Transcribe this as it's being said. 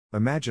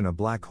Imagine a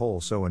black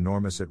hole so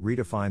enormous it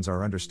redefines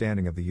our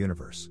understanding of the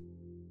universe.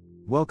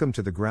 Welcome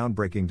to the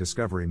groundbreaking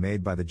discovery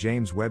made by the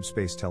James Webb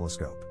Space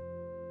Telescope.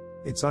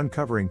 It's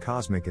uncovering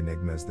cosmic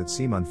enigmas that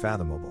seem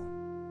unfathomable.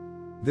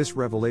 This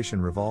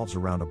revelation revolves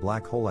around a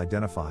black hole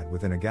identified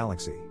within a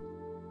galaxy.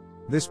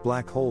 This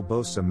black hole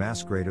boasts a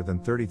mass greater than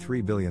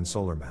 33 billion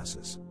solar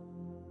masses.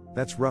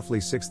 That's roughly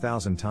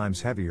 6,000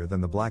 times heavier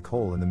than the black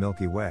hole in the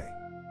Milky Way.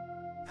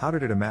 How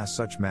did it amass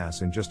such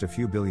mass in just a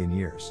few billion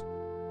years?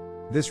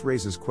 This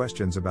raises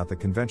questions about the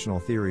conventional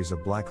theories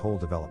of black hole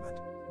development.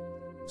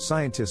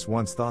 Scientists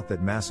once thought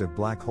that massive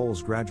black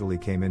holes gradually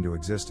came into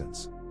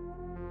existence.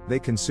 They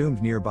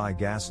consumed nearby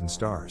gas and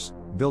stars,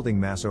 building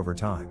mass over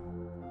time.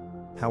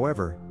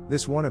 However,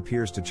 this one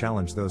appears to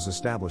challenge those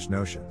established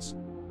notions.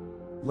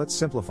 Let's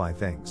simplify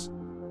things.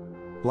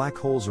 Black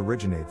holes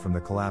originate from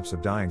the collapse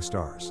of dying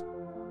stars.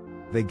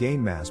 They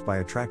gain mass by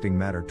attracting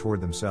matter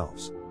toward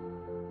themselves.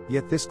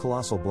 Yet this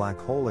colossal black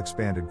hole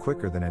expanded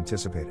quicker than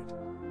anticipated.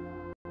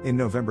 In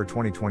November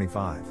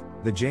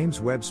 2025, the James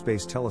Webb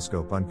Space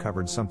Telescope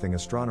uncovered something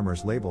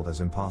astronomers labeled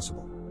as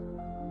impossible.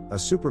 A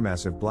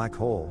supermassive black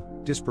hole,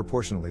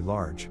 disproportionately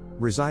large,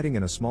 residing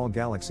in a small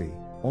galaxy,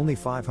 only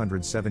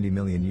 570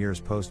 million years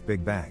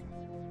post-Big Bang.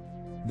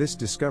 This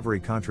discovery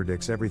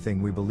contradicts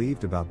everything we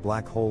believed about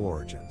black hole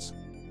origins.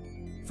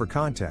 For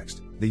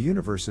context, the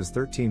universe is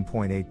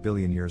 13.8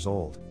 billion years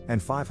old,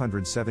 and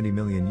 570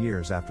 million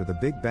years after the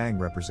Big Bang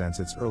represents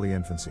its early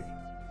infancy.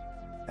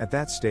 At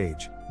that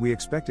stage, we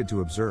expected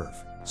to observe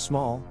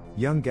small,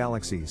 young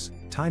galaxies,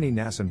 tiny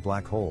nascent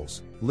black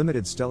holes,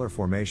 limited stellar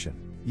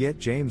formation, yet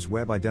James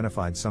Webb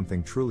identified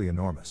something truly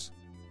enormous.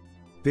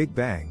 Big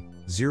Bang,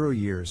 0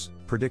 years,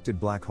 predicted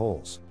black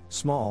holes,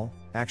 small,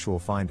 actual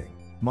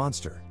finding,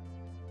 monster.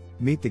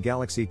 Meet the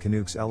galaxy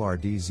Canucks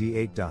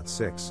LRDZ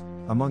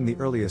 8.6, among the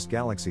earliest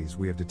galaxies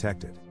we have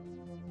detected.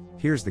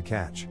 Here's the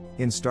catch: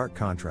 in stark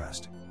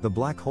contrast, the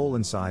black hole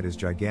inside is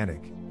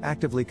gigantic,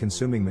 actively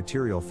consuming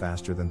material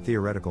faster than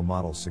theoretical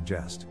models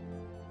suggest.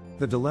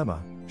 The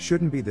dilemma: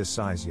 shouldn't be this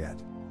size yet.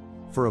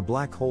 For a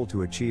black hole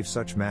to achieve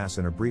such mass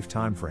in a brief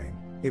time frame,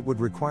 it would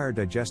require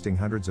digesting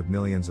hundreds of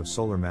millions of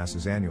solar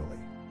masses annually.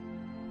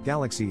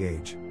 Galaxy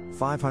age: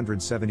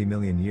 570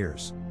 million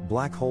years,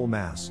 black hole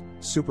mass: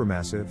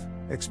 supermassive,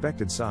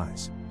 expected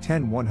size: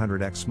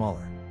 10^100x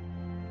smaller.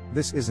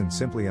 This isn't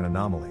simply an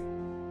anomaly.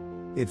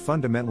 It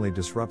fundamentally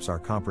disrupts our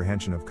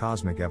comprehension of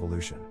cosmic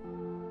evolution.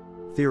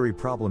 Theory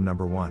problem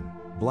number 1: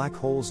 black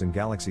holes and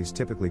galaxies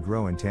typically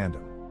grow in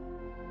tandem.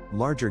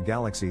 Larger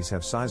galaxies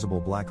have sizable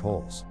black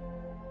holes.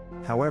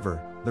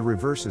 However, the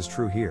reverse is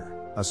true here: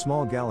 a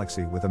small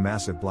galaxy with a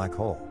massive black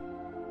hole.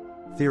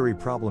 Theory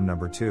problem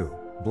number 2: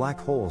 black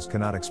holes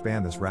cannot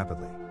expand this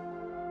rapidly.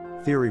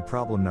 Theory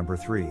problem number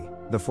 3: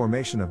 the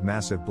formation of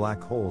massive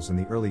black holes in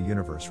the early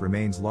universe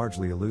remains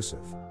largely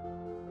elusive.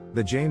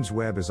 The James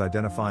Webb is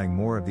identifying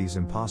more of these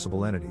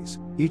impossible entities,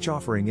 each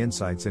offering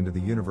insights into the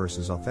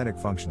universe's authentic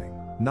functioning,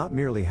 not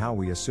merely how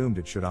we assumed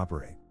it should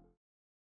operate.